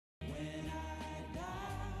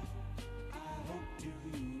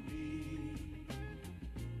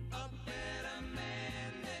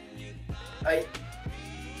はい、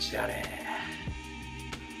じゃあね、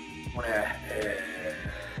もうね、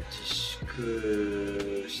自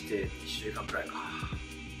粛して2週間くらいか。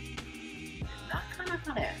なかな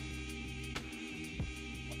かね、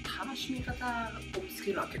楽しみ方を見つけ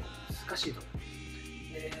るのは結構難しいと思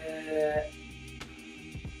う。で、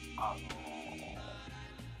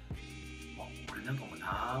俺なんかもう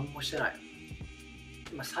何もしてない。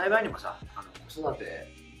幸いにもさ、子育て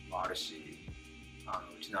もあるし、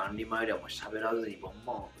うちのアンリマエリアも喋らずにボン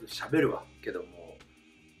ボン喋るわけども、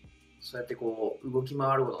そうやってこう動き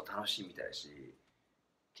回ることが楽しいみたいだし、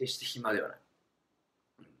決して暇ではない。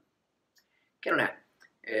けどね、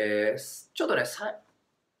ちょっとね、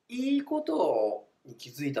いいことに気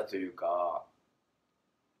づいたというか、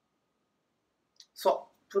そ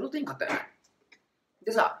う、プロテイン買ったよね。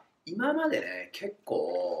でさ、今までね、結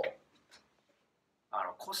構、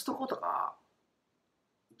コストコとか、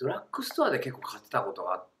ドラッグストアで結構買ってたこと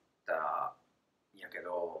があったんやけ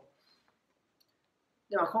ど、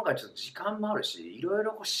でも今回ちょっと時間もあるし、いろい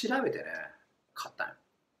ろこう調べてね、買ったんよ。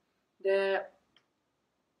で、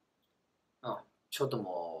ちょっと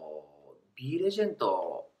もう、B レジェン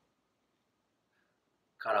ド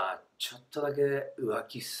からちょっとだけ浮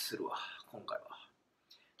気するわ、今回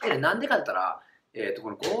は。で、なんでかって言ったら、こ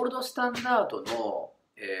のゴールドスタンダードの、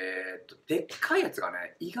でっかいやつが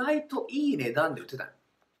ね、意外といい値段で売ってたんよ。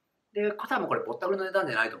で、多分これぼったくりの値段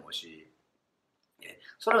じゃないと思うし、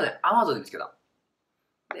それをね、アマゾンで見つけた。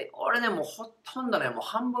で、俺ね、もうほとんどね、もう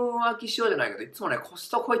半分浮気しようじゃないけど、いつもね、コス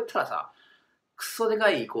トコ行ったらさ、クソでか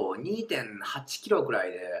い、こう、2.8 キロくら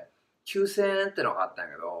いで9000円ってのがあったん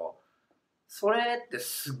やけど、それって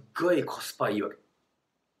すっごいコスパいいわけ。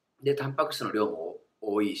で、タンパク質の量も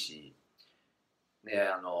多いし、で、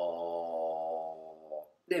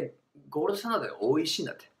で、ゴールドスタンダードで美味しいん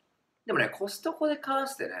だって。でもね、コストコで買わ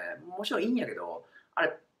せてね、もちろんいいんやけど、あれ、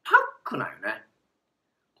パックなんよね。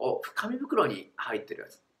こう、紙袋に入ってるや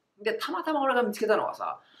つ。で、たまたま俺が見つけたのは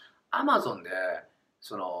さ、アマゾンで、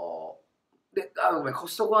ごめん、コ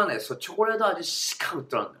ストコはね、チョコレート味しか売っ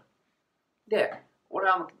てないんだよ。で、俺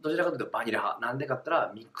はどちらかというとバニラ派。なんでかって言った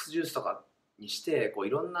ら、ミックスジュースとかにして、こうい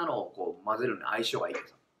ろんなのをこう混ぜるのに相性がいいから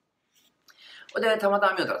さ。で、たまた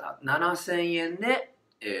ま見たらさ、7000円で、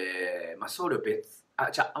送料別、ア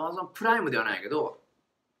マゾンプライムではないけど、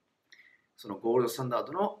そのゴールドスタンダー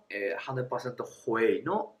ドの、100% ホエイ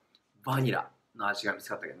のバニラの味が見つ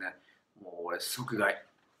かったけどね、もう俺即買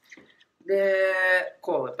い。で、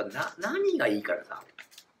こうやっぱ何がいいからさ、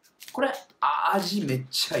これ味めっ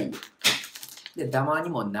ちゃいい。で、ダマに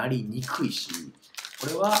もなりにくいし、こ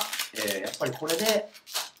れは、やっぱりこれで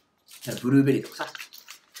ブルーベリーとかさ、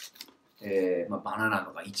バナナ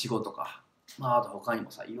とかイチゴとか、あと他に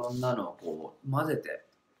もさ、いろんなのをこう混ぜて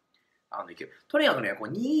いける。とにかくね、こ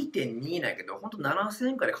う 2.2 なんやけど、ほんと7000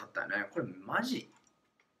円くらいで買ったよね。これマジ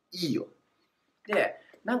いいよ。で、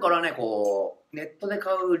なんか俺はね、こう、ネットで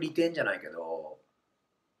買う利点じゃないけど、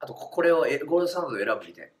あとこれをゴールドスタンダードで選ぶ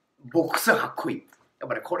利点。ボックスはかっこいい。やっ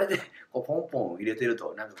ぱりこれでこうポンポン入れてる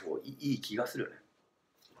と、なんかこう、いい気がするよね。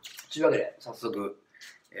というわけで、早速、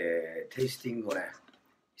テイスティングをね、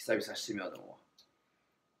久々してみようと思う。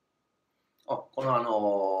こ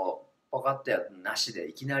の分かったやつなしで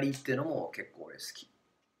いきなりっていうのも結構俺好き。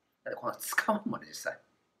だってこんな使わんもんね、実際。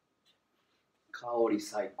香り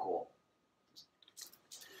最高。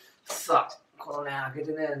さあ、このね、開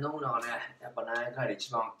けてね、飲むのがね、やっぱ何やかんや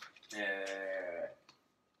一番、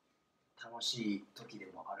楽しい時で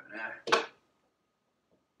もあるね。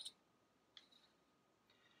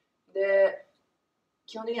で、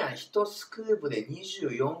基本的には1スクープで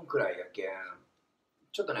24くらいやけん、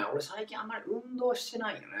ちょっとね、俺最近あんまり運動して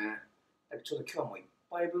ないよね。ちょっと今日はもう1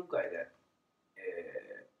杯分くらいで、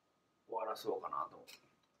終わらそうかなと。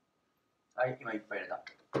はい、今1杯入れた。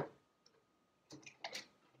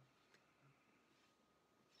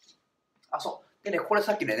そう。でね、これ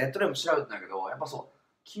さっきね、ネットでも調べてたんだけど、やっぱそ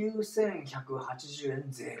う、9180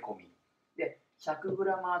円税込み。で、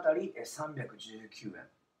100g あたり319円。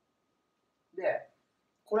で、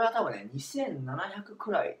これは多分ね、2700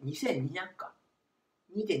くらい、2200か。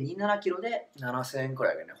2.27 キロで7000円く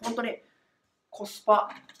らいでね、本当にコス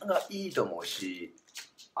パがいいと思うし、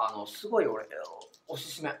すごい俺、お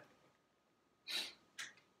すすめ。う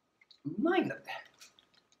まいんだって。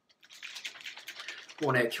も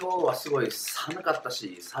うね、今日はすごい寒かった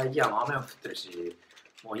し、最近は雨も降ってるし、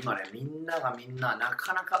もう今ね、みんなな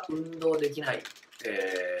かなか運動できない、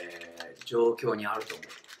状況にあると思う。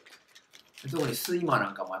特にスイマー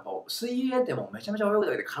なんかもやっぱ水泳ってもうめちゃめちゃ泳ぐ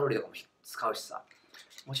だけでカロリーとかも使うしさ、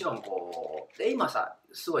もちろんこうで今さ、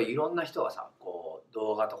すごいいろんな人がさ、こう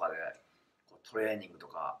動画とかでこうトレーニング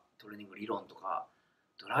理論とか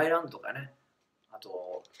ドライランとかね、あ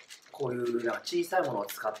とこういうなんか小さいものを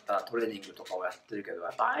使ったトレーニングとかをやってるけど、や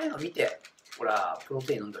っぱああいうの見てほらプロ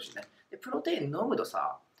テイン飲んでほしいね。でプロテイン飲むと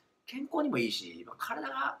さ、健康にもいいし、体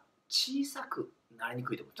が小さくなりに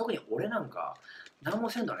くいと思う。特に俺なんか何も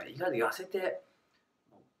せんのね、意外と痩せて、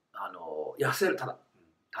痩せる、ただ、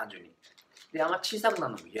単純に。であんま小さくな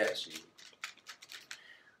るのも嫌やし、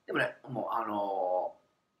でもね、も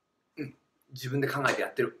う自分で考えてや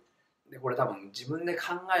ってる。でこれ多分自分で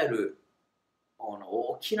考える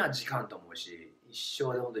大きな時間と思うし、一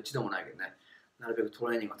生でほんと一度もないけどね、なるべくト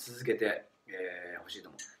レーニングを続けてほしいと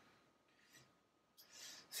思う。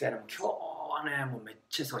せやね、もう今日はね、もうめっ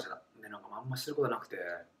ちゃ忙しかった。でなんかあんますることなくて、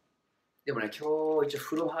でもね、今日一応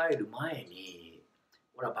風呂入る前に、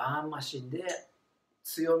俺はバーンマシンで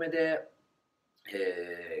強めで、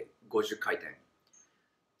50回転、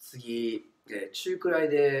次、中くらい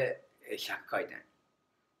で100回転、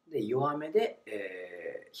で弱め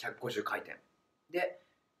で、150回転で、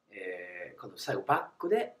今度最後バック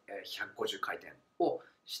で150回転を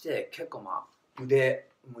して、結構腕、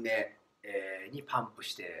胸、にパンプ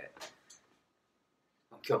して、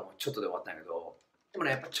今日はもうちょっとで終わったんやけど、でも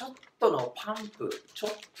ね、やっぱちょっとのパンプ、ちょ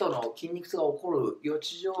っとの筋肉痛が起こる予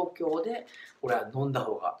知状況で俺は飲んだ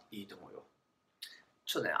方がいいと思うよ。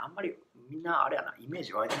ちょっとね、あんまりみんなあれやな、イメー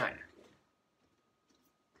ジ湧いてないね。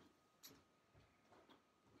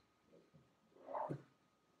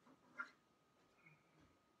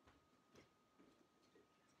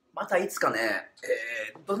またいつかね、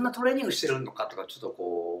どんなトレーニングしてるのかとかちょっと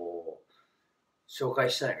こう紹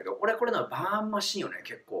介したんやけど、俺これのバーンマシンをね、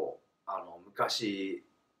結構昔、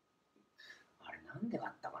あれなんで買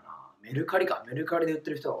ったかな、メルカリで売っ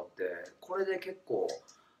てる人がおって、これで結構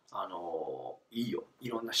いいよ。い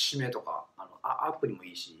ろんな締めとかアプリも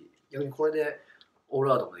いいし、逆にこれでオー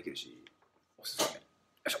ルアウトもできるし、おすすめ。よ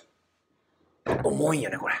いしょ。重いんや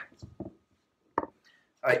ねこれ。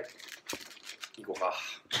はい、行こうか。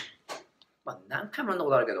何回も飲んだこ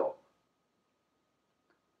とあるけど、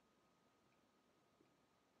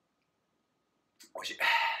おいしい。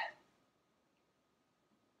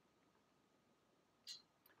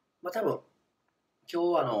多分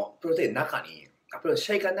今日プロテインの中に、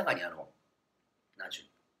シェイカーの中になんちゅ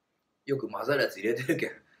う、よく混ざるやつ入れてるけ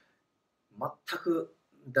ん、全く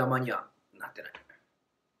ダマにはなってない。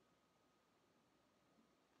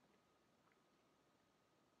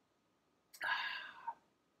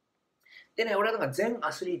でね、俺はなんか全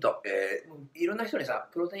アスリート、いろんな人にさ、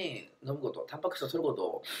プロテイン飲むこと、タンパク質を取ること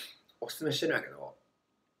をお勧めしてるんやけど、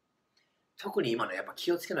特に今ね、やっぱ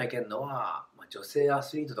気をつけないけんのは、女性ア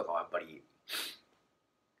スリートとかはやっぱり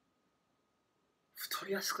太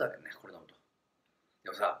りやすくなるよね、これ飲むと。で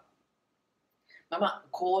もさ、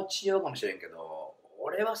コーチ用かもしれんけど、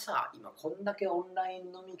俺はさ、今こんだけオンライ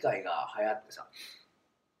ン飲み会が流行ってさ、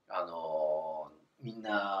みん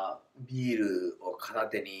なビールを片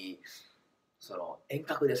手に遠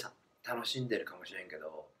隔でさ楽しんでるかもしれんけ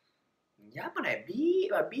ど、やっぱね、ビ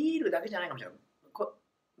ールだけじゃないかもしれない。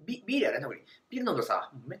ビールやね、特にビール飲むと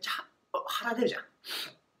さ、めっちゃ腹出るじゃん。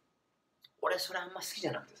俺それあんま好きじ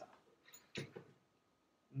ゃなくてさ、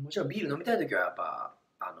もちろんビール飲みたい時はやっぱ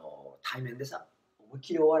対面でさ、思いっ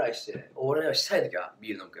きりお笑いをしたい時はビ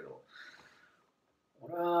ール飲むけど、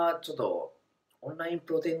俺はちょっとオンライン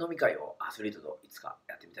プロテイン飲み会をアスリートといつか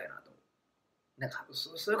やってみたいなと思う。なんか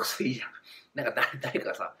それこそいいじゃん。なんか誰か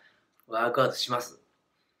がさ、ワークアウトします。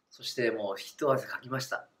そしてもう一汗かきまし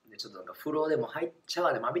た。でちょっとなんか風呂でもシャワ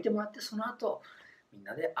ーでも浴びてもらって、その後みん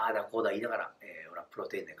なでああだこうだ言いながら、俺はプロ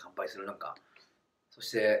テインで乾杯するなんか、そ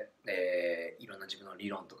して、いろんな自分の理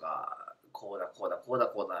論とか、こうだ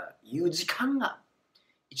いう時間が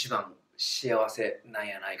一番幸せなん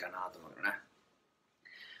やないかなと思うよね。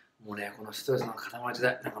もうね、このストレスの塊時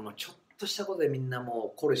代、なんかもうちょっとしたことでみんなもう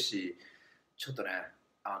怒るし、ちょっとね、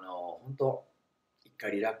本当一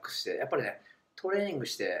回リラックスして、やっぱりね、トレーニング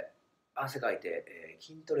して汗かいて、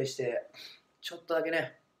筋トレしてちょっとだけ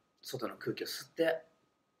ね、外の空気を吸って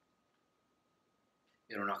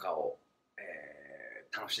世の中を、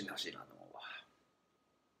楽しんでほしいなと思うわ。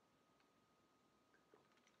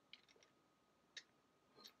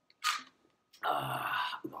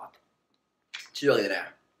うまかった。というわけでね、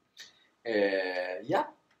やっ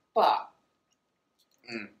ぱ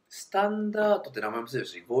スタンダードって名前もついてる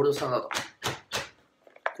し、ゴールドスタンダード、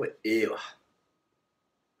これええわ。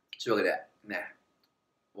というわけでね、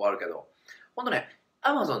終わるけど、ほんとね、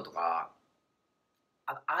Amazon とか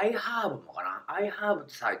iHerb もかな、iHerb っ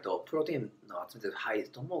てサイト、プロテインの集めてるサイ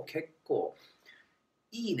トも結構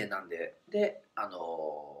いい値段で、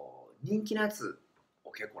人気のやつ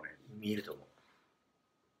を結構ね、見ると思う。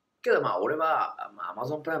けどまあ俺は、まあ、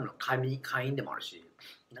Amazon プライムの会員でもあるし、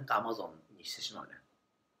なんか Amazon にしてしまうね。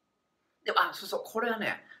でも、そうそう、これは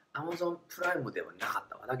ね、Amazon プライムではなかっ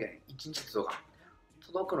たわ。だけど、ね、1日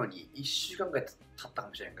届くのに1週間ぐらい経ったか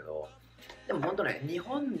もしれんけど、でも本当ね、日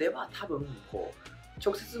本では多分、こう、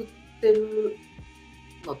直接売ってる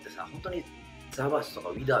のってさ、本当にザバスとか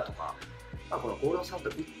ウィダーとか、まあ、このゴールドサンド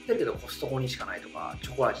売ってるけどコストコにしかないとか、チ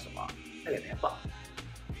ョコ味とか。だけどね、やっぱ、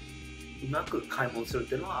うまく買い物するっ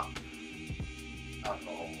ていうのは、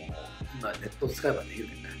今ネットを使えばできる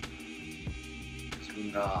けどね。自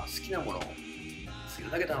分が好きなものを好きな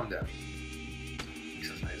だけ頼んで、エク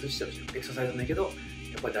ササイズしてるし、エクササイズなんだけど、や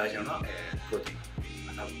っぱり大事なのは、プロテイン。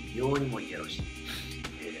多分、美容にもいいやろうし、筋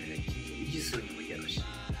肉を維持するにもいいやろうし、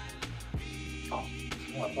も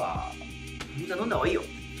うやっぱ、みんな飲んだ方がいいよ。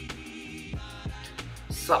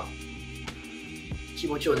さあ、気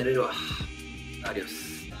持ちを寝れるわ。アディオ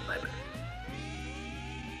ス。バイバイ。